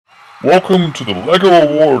Welcome to the LEGO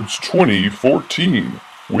Awards 2014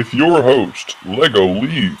 with your host,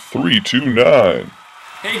 LegoLee329.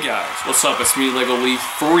 Hey guys, what's up? It's me,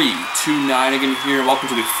 LegoLee329 again here. Welcome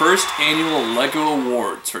to the first annual LEGO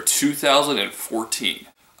Awards for 2014.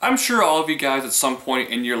 I'm sure all of you guys at some point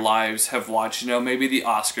in your lives have watched, maybe the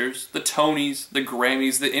Oscars, the Tonys, the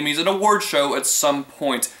Grammys, the Emmys, an award show at some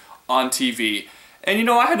point on TV. And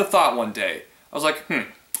I had a thought one day. I was like,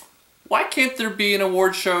 why can't there be an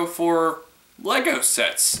award show for Lego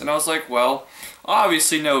sets? And I was like, well,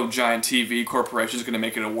 obviously no giant TV corporation is going to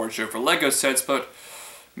make an award show for Lego sets, but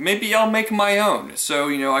maybe I'll make my own. So,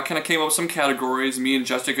 I kind of came up with some categories. Me and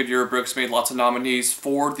Jessica Durabrooks made lots of nominees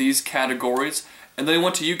for these categories. And then I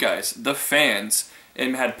went to you guys, the fans,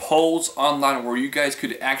 and had polls online where you guys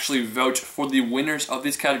could actually vote for the winners of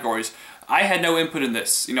these categories. I had no input in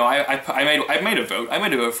this. I made a vote. I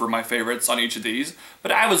made a vote for my favorites on each of these, but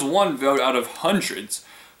I was one vote out of hundreds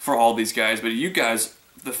for all these guys. But you guys,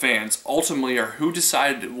 the fans, ultimately are who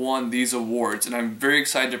decided won these awards, and I'm very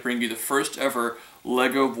excited to bring you the first ever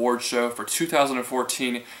LEGO award show for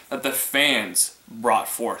 2014 that the fans brought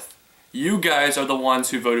forth. You guys are the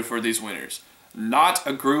ones who voted for these winners, not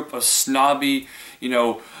a group of snobby,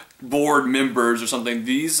 board members or something.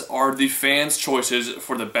 These are the fans' choices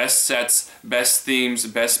for the best sets, best themes,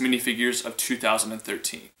 best minifigures of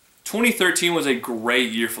 2013. 2013 was a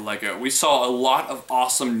great year for LEGO. We saw a lot of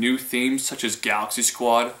awesome new themes such as Galaxy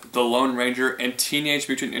Squad, The Lone Ranger, and Teenage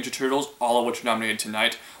Mutant Ninja Turtles, all of which are nominated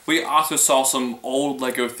tonight. We also saw some old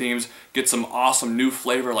LEGO themes get some awesome new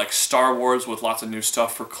flavor like Star Wars with lots of new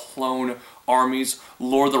stuff for clone armies.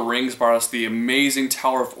 Lord of the Rings brought us the amazing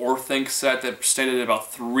Tower of Orthanc set that stayed at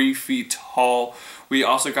about 3 feet tall. We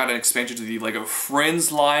also got an expansion to the LEGO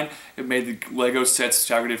Friends line. It made the LEGO sets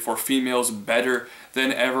targeted for females better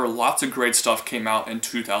than ever. Lots of great stuff came out in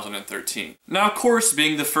 2013. Now, of course,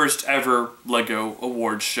 being the first ever LEGO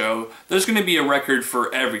Awards show, there's going to be a record for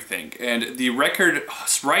everything. And the record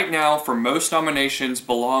right now for most nominations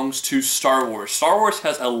belongs to Star Wars. Star Wars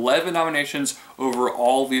has 11 nominations over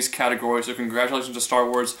all these categories, so congratulations to Star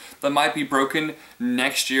Wars. That might be broken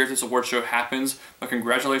next year if this award show happens, but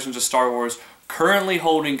congratulations to Star Wars, currently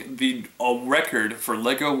holding the record for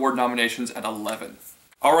LEGO Award nominations at 11.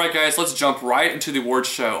 Alright guys, let's jump right into the award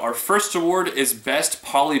show. Our first award is Best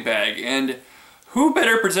Polybag, and who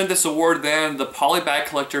better present this award than the polybag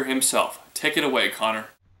collector himself? Take it away, Connor.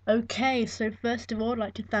 Okay, so first of all, I'd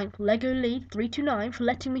like to thank LegoLee329 for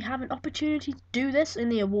letting me have an opportunity to do this in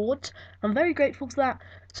the awards. I'm very grateful for that,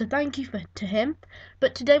 so thank you to him.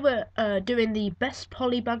 But today we're doing the Best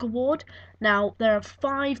Polybag Award. Now, there are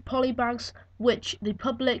 5 polybags which the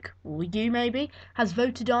public, or you maybe, has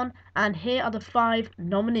voted on, and here are the 5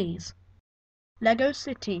 nominees. Lego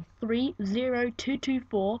City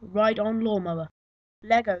 30224 Ride-On Lawnmower.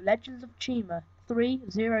 Lego Legends of Chima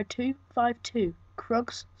 30252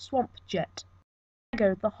 Krug's Swamp Jet.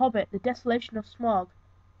 Lego The Hobbit The Desolation of Smaug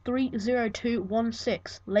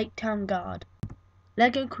 30216 Lake Town Guard.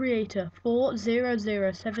 Lego Creator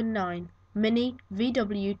 40079 Mini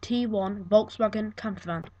VW T1 Volkswagen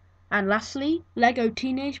Campervan. And lastly, Lego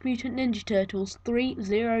Teenage Mutant Ninja Turtles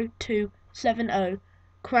 30270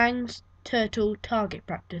 Krang's Turtle Target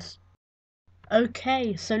Practice.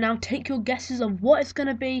 Okay, so now take your guesses of what it's going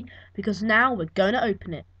to be, because now we're going to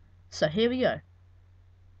open it. So here we go.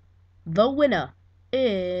 The winner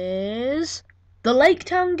is the Lake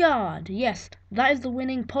Town Guard. Yes, that is the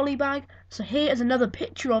winning polybag. So here is another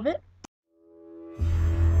picture of it.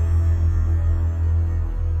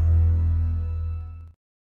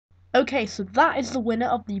 Okay, so that is the winner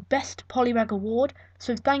of the Best Polybag Award.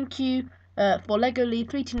 So thank you for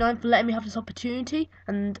LegoLee329 for letting me have this opportunity,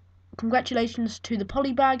 and congratulations to the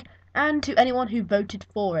polybag and to anyone who voted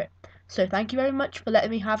for it. So thank you very much for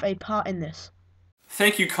letting me have a part in this.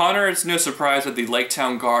 Thank you, Connor. It's no surprise that the Lake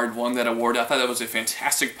Town Guard won that award. I thought that was a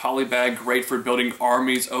fantastic polybag, great for building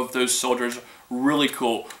armies of those soldiers. Really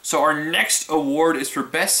cool. So our next award is for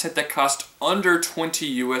best set that cost under $20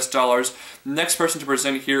 US. Next person to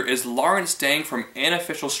present here is Lawrence Dang from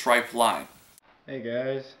Unofficial Stripe Line. Hey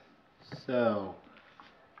guys, so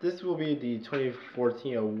this will be the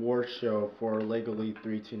 2014 award show for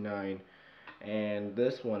LegoLee329, and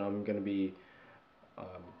this one I'm going to be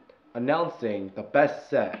announcing the best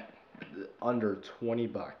set under 20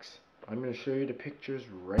 bucks. I'm going to show you the pictures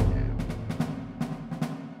right now.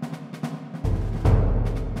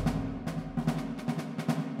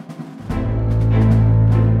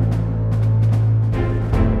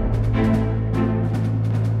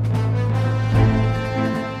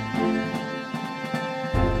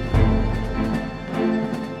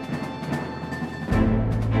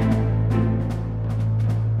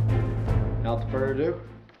 without further ado,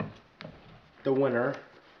 the winner,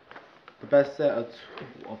 the best set of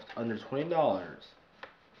under $20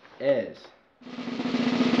 is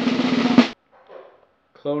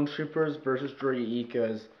Clone Troopers vs. Droid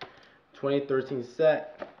Ika's 2013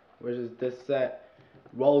 set, which is this set.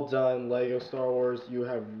 Well done, LEGO Star Wars. You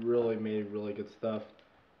have really made really good stuff.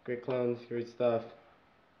 Great clones, great stuff.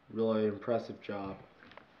 Really impressive job.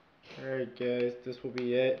 Alright guys, this will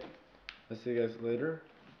be it. I'll see you guys later.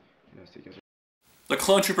 The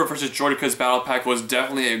Clone Trooper vs. Droidekas Battle Pack was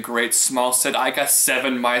definitely a great small set. I got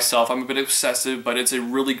 7 myself. I'm a bit obsessive, but it's a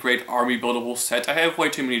really great army buildable set. I have way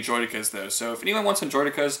too many Droidekas though, so if anyone wants some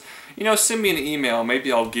Droidekas, you know, send me an email.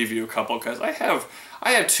 Maybe I'll give you a couple, because I have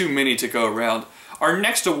too many to go around. Our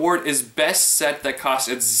next award is Best Set that costs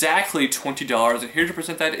exactly $20, and here to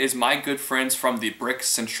present that is my good friends from the Brick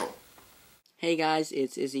Central. Hey guys,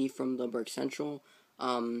 it's Izzy from the Brick Central.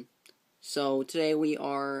 So today we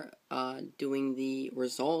are doing the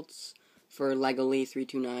results for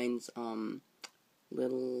LegoLee329's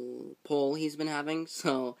little poll he's been having.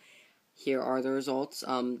 So here are the results.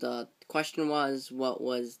 The question was, what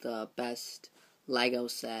was the best Lego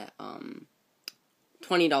set,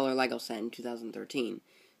 $20 Lego set in 2013?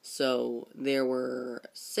 So there were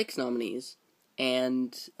 6 nominees,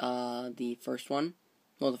 and the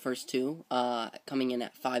first two, coming in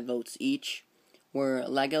at 5 votes each, were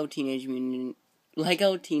Lego Teenage Mutant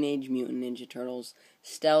Ninja Turtles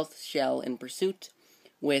Stealth, Shell, and Pursuit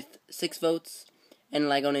with 6 votes, and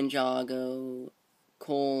Lego Ninjago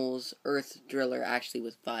Cole's Earth Driller actually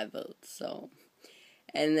with 5 votes. So,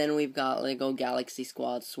 and then we've got Lego Galaxy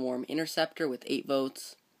Squad Swarm Interceptor with 8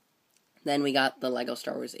 votes. Then we got the Lego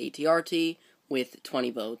Star Wars ATRT with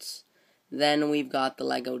 20 votes. Then we've got the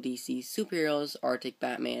Lego DC Superheroes Arctic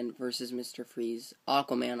Batman vs. Mr. Freeze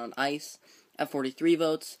Aquaman on Ice at 43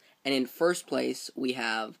 votes, and in first place we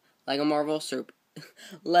have Lego Marvel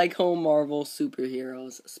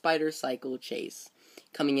Superheroes Spider Cycle Chase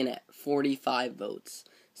coming in at 45 votes.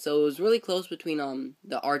 So it was really close between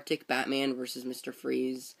the Arctic Batman vs. Mr.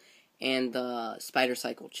 Freeze and the Spider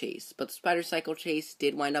Cycle Chase, but the Spider Cycle Chase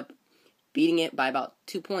did wind up beating it by about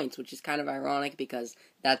 2 points, which is kind of ironic because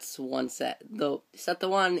that's one set. The set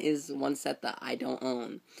one is one set that I don't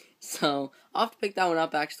own. So I'll have to pick that one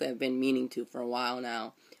up. Actually, I've been meaning to for a while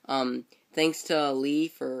now. Thanks to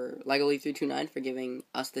LegoLee329 for giving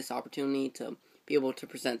us this opportunity to be able to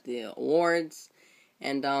present the awards.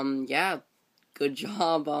 And yeah, good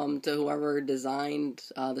job to whoever designed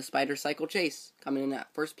the Spider Cycle Chase, coming in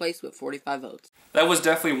at first place with 45 votes. That was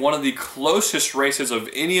definitely one of the closest races of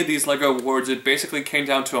any of these LEGO awards. It basically came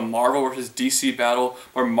down to a Marvel versus DC battle,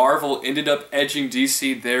 where Marvel ended up edging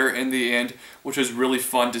DC there in the end, which was really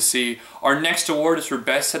fun to see. Our next award is for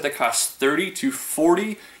Best Set that costs $30 to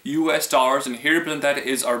 $40 US, and here to present that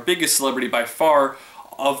is our biggest celebrity by far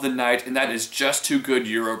of the night, and that is Just Too Good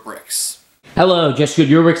Euro Bricks. Hello, Just Good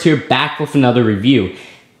Eurobreaks here, back with another review.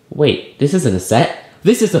 Wait, this isn't a set?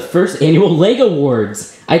 This is the first annual LEGO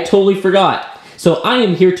Awards! I totally forgot. So I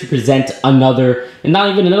am here to present another, and not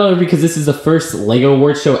even another because this is the first LEGO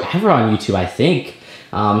Awards show ever on YouTube, I think.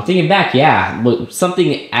 Thinking back, yeah,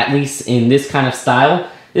 something at least in this kind of style,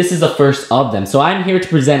 this is the first of them. So I'm here to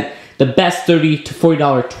present the best $30 to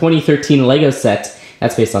 $40 2013 LEGO set.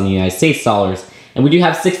 That's based on the United States dollars. And we do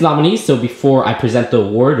have 6 nominees, so before I present the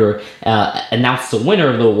award or announce the winner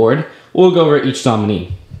of the award, we'll go over each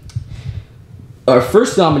nominee. Our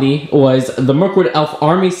first nominee was the Mirkwood Elf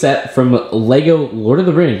Army set from LEGO Lord of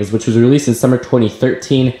the Rings, which was released in summer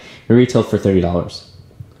 2013 and retailed for $30.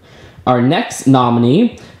 Our next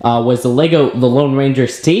nominee was the LEGO The Lone Ranger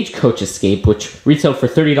Stagecoach Escape, which retailed for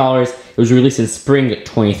 $30. It was released in spring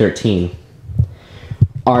 2013.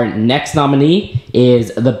 Our next nominee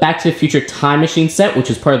is the Back to the Future Time Machine set, which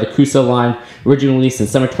is part of the Crusoe line, originally released in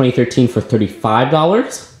summer 2013 for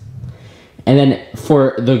 $35. And then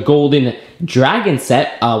for the Golden Dragon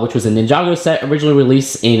set, which was a Ninjago set, originally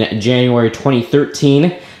released in January 2013,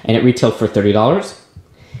 and it retailed for $30.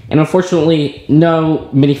 And unfortunately, no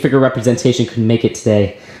minifigure representation could make it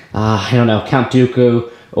today. I don't know, Count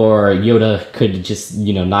Dooku or Yoda could just,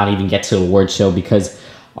 not even get to the award show, because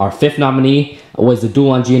our 5th nominee was the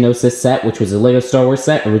Duel on Geonosis set, which was a LEGO Star Wars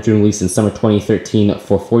set, originally released in summer 2013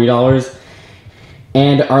 for $40.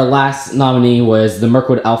 And our last nominee was the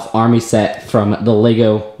Mirkwood Elf Army set from the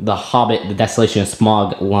LEGO The Hobbit, The Desolation of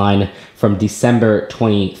Smaug line from December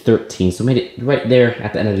 2013. So made it right there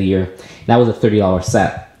at the end of the year. That was a $30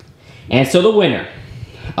 set. And so the winner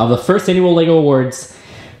of the first annual LEGO Awards,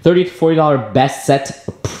 $30 to $40 best set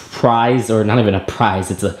prize, or not even a prize,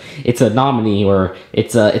 it's a nominee, or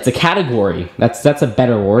it's a category. That's a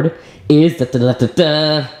better word. Is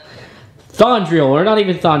Thondriel, or not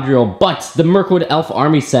even Thondriel, but the Mirkwood Elf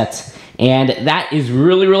Army set. And that is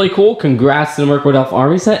really, really cool. Congrats to the Mirkwood Elf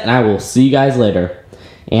Army set, and I will see you guys later.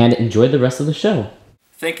 And enjoy the rest of the show.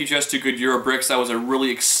 Thank you, Just Too Good Eurobricks. That was a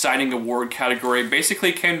really exciting award category. Basically,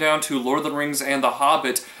 it came down to Lord of the Rings and The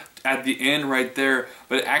Hobbit at the end right there.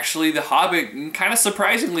 But actually, The Hobbit kind of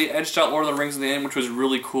surprisingly edged out Lord of the Rings in the end, which was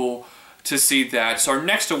really cool to see that. So our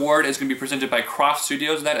next award is going to be presented by Croft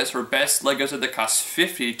Studios, and that is for best Lego set that costs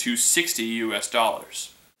 $50 to $60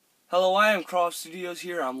 US. Hello, I am Croft Studios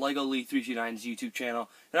here on LegoLee329's YouTube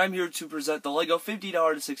channel, and I'm here to present the LEGO $50 to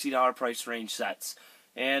 $60 price range sets.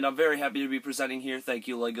 And I'm very happy to be presenting here. Thank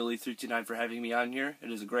you, LegoLee329, for having me on here.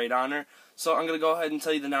 It is a great honor. So I'm going to go ahead and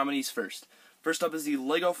tell you the nominees first. First up is the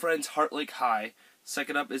LEGO Friends Heart Lake High.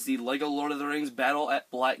 Second up is the LEGO Lord of the Rings Battle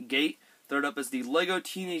at Black Gate. Third up is the LEGO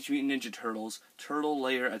Teenage Mutant Ninja Turtles Turtle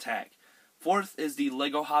Lair Attack. Fourth is the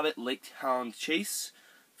LEGO Hobbit Lake Town Chase.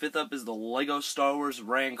 Fifth up is the LEGO Star Wars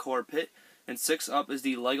Rancor Pit. And sixth up is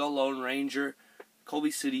the LEGO Lone Ranger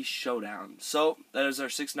Colby City Showdown. So, that is our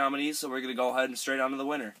 6 nominees, so we're going to go ahead and straight on to the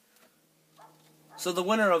winner. So the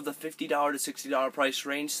winner of the $50 to $60 price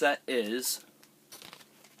range set is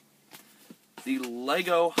the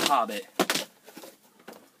LEGO Hobbit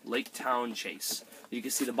Lake Town Chase. You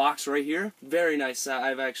can see the box right here. Very nice set.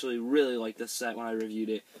 I've actually really liked this set when I reviewed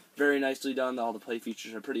it. Very nicely done. All the play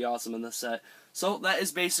features are pretty awesome in this set. So that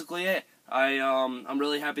is basically it. I'm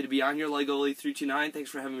really happy to be on here, LegoLee329. Thanks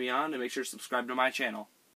for having me on, and make sure to subscribe to my channel.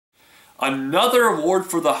 Another award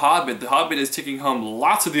for The Hobbit. The Hobbit is taking home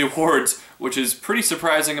lots of the awards, which is pretty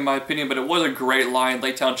surprising in my opinion, but it was a great line.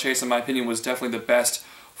 Lake Town Chase, in my opinion, was definitely the best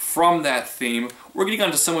from that theme. We're getting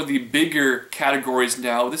on to some of the bigger categories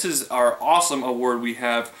now. This is our awesome award we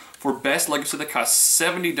have for best Lego set that costs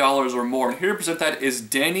 $70 or more. And here to present that is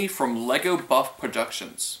Danny from Lego Buff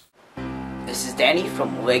Productions. This is Danny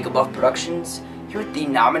from Lego Buff Productions, here with the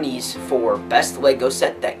nominees for best Lego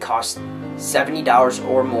set that costs $70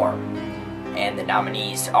 or more. And the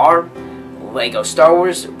nominees are Lego Star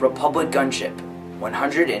Wars Republic Gunship,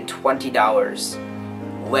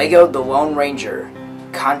 $120. Lego The Lone Ranger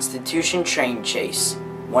Constitution Train Chase,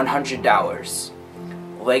 $100.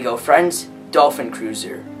 Lego Friends Dolphin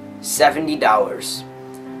Cruiser, $70.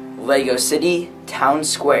 Lego City Town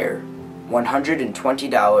Square,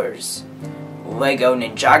 $120. Lego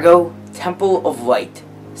Ninjago Temple of Light,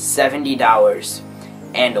 $70.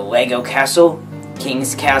 And Lego Castle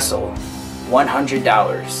King's Castle,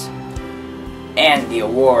 $100. And the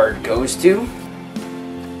award goes to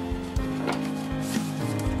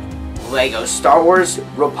Lego Star Wars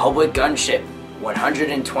Republic Gunship,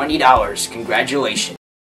 $120. Congratulations.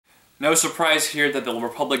 No surprise here that the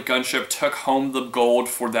Republic Gunship took home the gold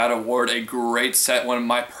for that award. A great set, one of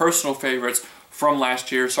my personal favorites from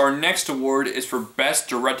last year. So our next award is for Best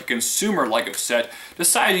Direct-to-Consumer Lego Set.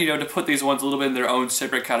 Decided, to put these ones a little bit in their own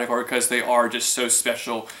separate category because they are just so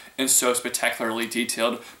special and so spectacularly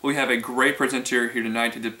detailed. But we have a great presenter here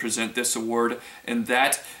tonight to present this award, and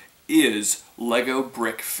that is Lego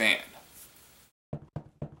Brick Fan.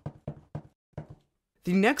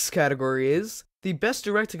 The next category is the Best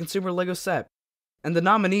Direct-to-Consumer LEGO Set, and the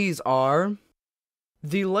nominees are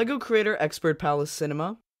the LEGO Creator Expert Palace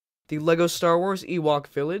Cinema, the LEGO Star Wars Ewok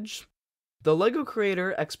Village, the LEGO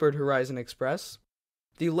Creator Expert Horizon Express,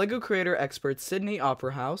 the LEGO Creator Expert Sydney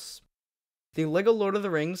Opera House, the LEGO Lord of the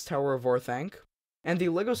Rings Tower of Orthanc, and the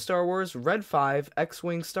LEGO Star Wars Red 5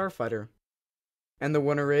 X-Wing Starfighter. And the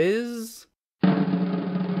winner is the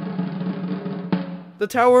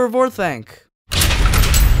Tower of Orthanc.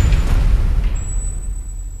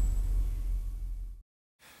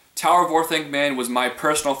 Tower of Orthanc, man, was my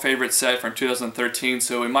personal favorite set from 2013,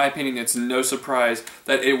 so in my opinion it's no surprise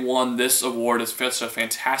that it won this award. It's such a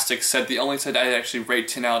fantastic set, the only set I'd actually rate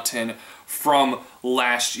 10 out of 10 from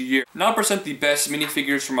last year. Now to present the best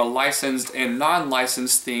minifigures from a licensed and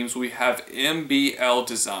non-licensed themes, we have MBL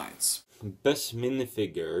Designs. Best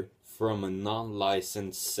minifigure from a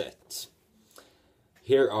non-licensed set.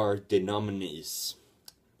 Here are the nominees.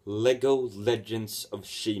 LEGO Legends of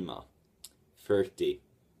Shima, 30.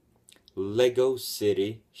 LEGO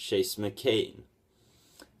City Chase McCain,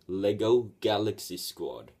 LEGO Galaxy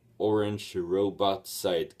Squad Orange Robot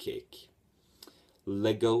Sidekick,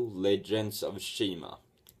 LEGO Legends of Shima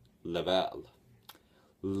Laval,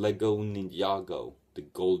 LEGO Ninjago The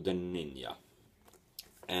Golden Ninja.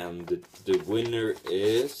 And the winner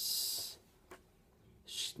is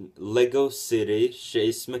LEGO City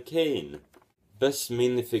Chase McCain. Best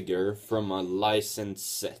minifigure from a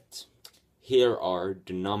licensed set. Here are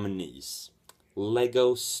the nominees.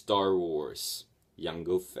 LEGO Star Wars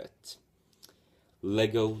Jango Fett,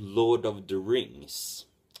 LEGO Lord of the Rings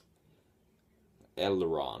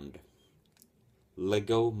Elrond.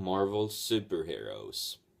 Lego Marvel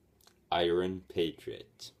Superheroes, Iron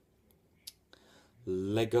Patriot.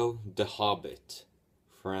 Lego The Hobbit,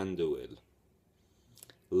 Thranduil.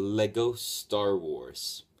 Lego Star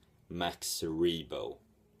Wars, Max Rebo.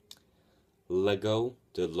 Lego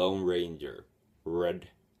The Lone Ranger, Red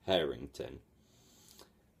Harrington.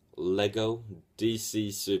 Lego DC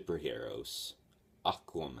Superheroes,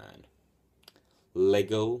 Aquaman.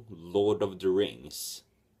 Lego Lord of the Rings,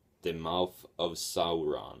 The Mouth of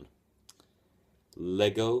Sauron.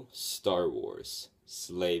 Lego Star Wars,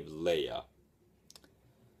 Slave Leia.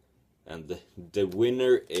 And the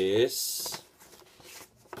winner is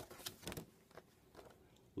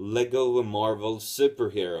Lego Marvel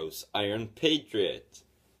Superheroes, Iron Patriot.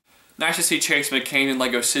 Nice to see Chase McCain in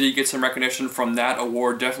Lego City get some recognition from that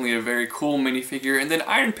award. Definitely a very cool minifigure. And then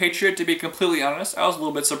Iron Patriot, to be completely honest, I was a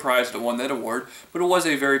little bit surprised it won that award, but it was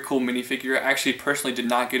a very cool minifigure. I actually personally did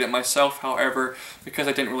not get it myself, however, because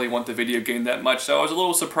I didn't really want the video game that much. So I was a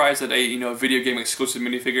little surprised that a video game exclusive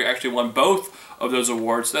minifigure actually won both of those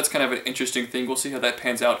awards. So that's kind of an interesting thing. We'll see how that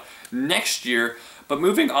pans out next year. But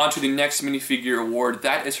moving on to the next minifigure award,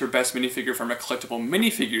 that is for best minifigure from a collectible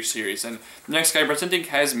minifigure series. And the next guy presenting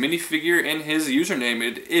has minifigure in his username.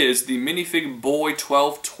 It is the Minifig Boy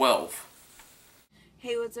 1212.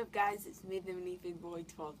 Hey, what's up, guys? It's me, the Minifig Boy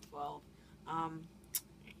 1212.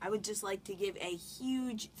 I would just like to give a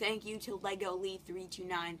huge thank you to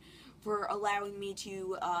LegoLee329 for allowing me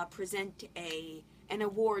to present an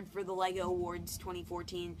award for the LEGO Awards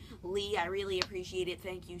 2014. Lee, I really appreciate it.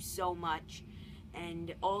 Thank you so much.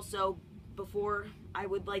 And also, before, I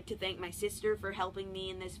would like to thank my sister for helping me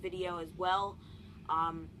in this video as well.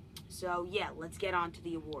 So yeah, let's get on to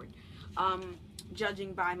the award.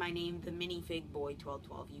 Judging by my name, the Minifig Boy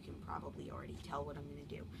 1212, you can probably already tell what I'm going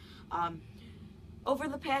to do. Over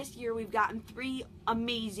the past year, we've gotten 3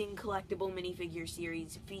 amazing collectible minifigure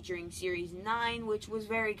series, featuring Series 9, which was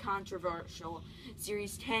very controversial,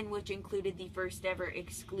 Series 10, which included the first ever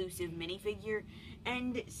exclusive minifigure,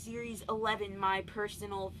 and Series 11, my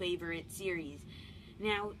personal favorite series.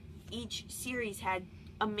 Now, each series had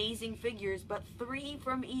amazing figures, but 3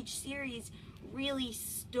 from each series really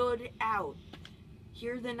stood out.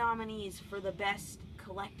 Here are the nominees for the best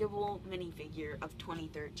collectible minifigure of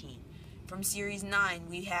 2013. From Series 9,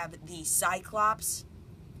 we have the Cyclops,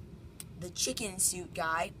 the Chicken Suit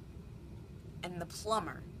Guy, and the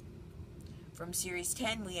Plumber. From Series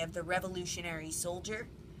 10, we have the Revolutionary Soldier,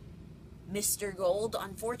 Mr. Gold.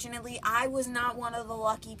 Unfortunately, I was not one of the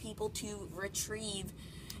lucky people to retrieve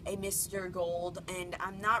a Mr. Gold, and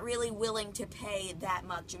I'm not really willing to pay that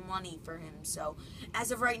much money for him. So,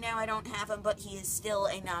 as of right now, I don't have him, but he is still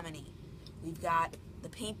a nominee. We've got the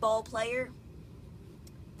Paintball Player,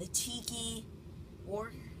 the Tiki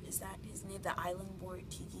Warrior, is that his name? The Island Warrior,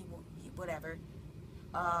 Tiki Warrior, whatever.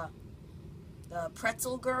 The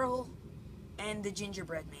Pretzel Girl, and the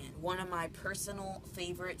Gingerbread Man, one of my personal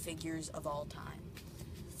favorite figures of all time.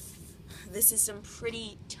 This is some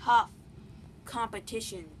pretty tough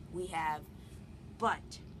competition we have,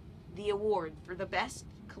 but the award for the best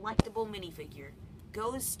collectible minifigure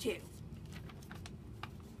goes to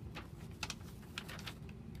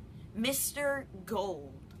Mr.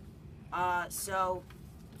 Gold. So,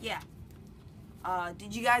 yeah.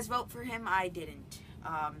 Did you guys vote for him? I didn't.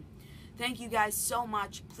 Thank you guys so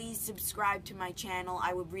much. Please subscribe to my channel.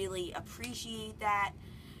 I would really appreciate that.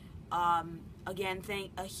 Again,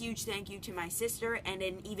 a huge thank you to my sister, and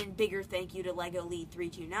an even bigger thank you to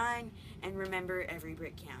LegoLee329. And remember, every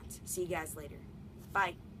brick counts. See you guys later.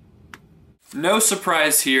 Bye. No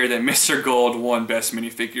surprise here that Mr. Gold won Best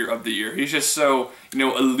Minifigure of the Year. He's just so,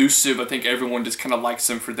 elusive. I think everyone just kind of likes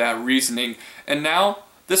him for that reasoning. And now,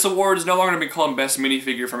 this award is no longer going to be called Best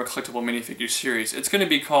Minifigure from a collectible minifigure series. It's going to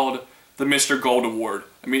be called the Mr. Gold Award.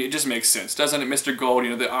 I mean, it just makes sense, doesn't it? Mr. Gold,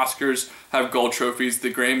 the Oscars have gold trophies,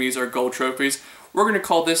 the Grammys are gold trophies. We're going to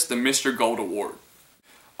call this the Mr. Gold Award.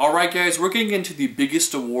 Alright guys, we're getting into the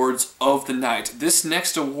biggest awards of the night. This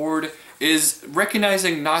next award is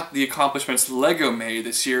recognizing not the accomplishments LEGO made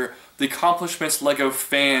this year, the accomplishments LEGO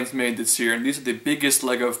fans made this year, and these are the biggest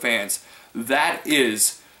LEGO fans. That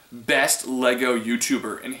is Best LEGO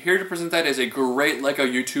YouTuber. And here to present that is a great LEGO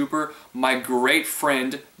YouTuber, my great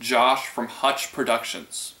friend Josh from Hutch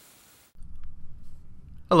Productions.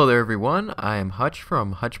 Hello there everyone, I am Hutch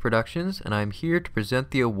from Hutch Productions, and I'm here to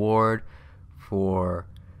present the award for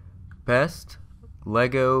Best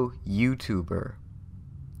LEGO YouTuber.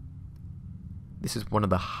 This is one of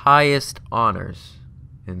the highest honors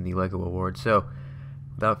in the LEGO Award, so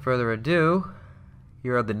without further ado,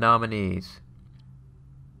 here are the nominees.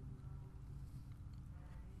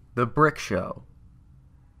 The Brick Show,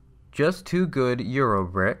 Just Too Good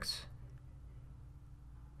Eurobricks,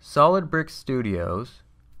 Solid Brick Studios,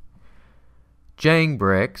 Jang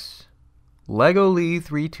Bricks,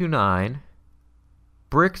 LegoLee329,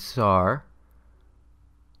 Brickstar,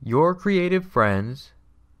 Your Creative Friends,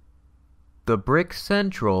 The Brick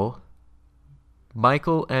Central,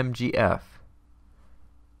 Michael MGF.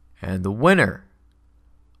 And the winner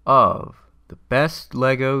of the Best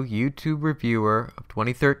LEGO YouTube Reviewer of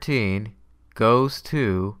 2013 goes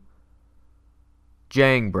to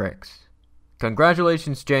Jang Bricks.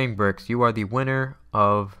 Congratulations, Jang Bricks. You are the winner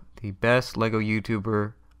of the Best LEGO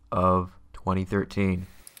YouTuber of 2013.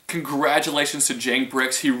 Congratulations to Jang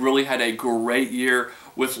Bricks. He really had a great year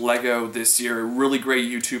with LEGO this year. A really great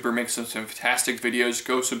YouTuber, makes some fantastic videos.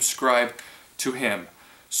 Go subscribe to him.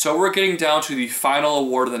 So we're getting down to the final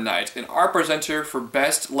award of the night, and our presenter for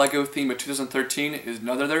Best LEGO Theme of 2013 is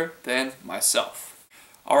none other than myself.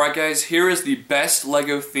 Alright guys, here is the Best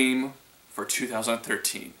LEGO Theme for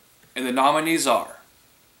 2013. And the nominees are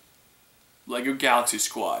LEGO Galaxy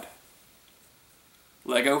Squad,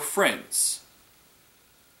 LEGO Friends,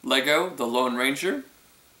 LEGO The Lone Ranger,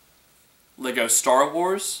 LEGO Star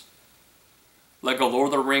Wars, LEGO Lord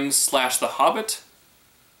of the Rings / The Hobbit,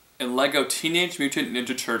 and LEGO Teenage Mutant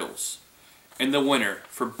Ninja Turtles. And the winner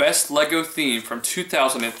for Best LEGO Theme from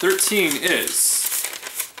 2013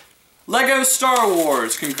 is LEGO Star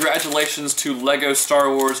Wars! Congratulations to LEGO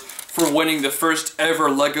Star Wars for winning the first ever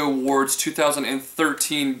LEGO Awards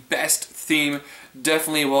 2013 Best Theme.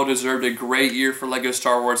 Definitely well deserved, a great year for LEGO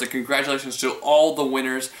Star Wars, and congratulations to all the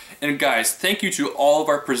winners. And guys, thank you to all of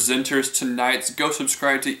our presenters tonight. Go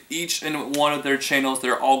subscribe to each and one of their channels.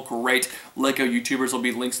 They're all great LEGO YouTubers. There'll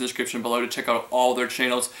be links in the description below to check out all their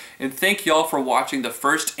channels. And thank y'all for watching the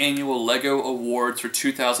first annual LEGO Awards for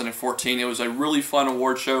 2014. It was a really fun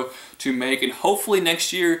award show to make, and hopefully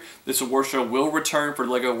next year this award show will return for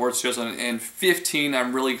LEGO Awards 2015.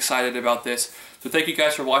 I'm really excited about this. So thank you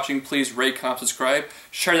guys for watching. Please rate, comment, subscribe.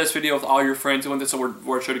 Share this video with all your friends. We want this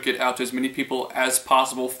award show to get out to as many people as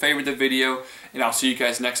possible. Favorite the video, and I'll see you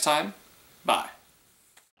guys next time. Bye.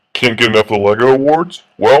 Can't get enough of the LEGO Awards?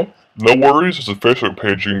 Well, no worries. There's a Facebook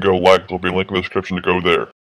page you can go like. There'll be a link in the description to go there.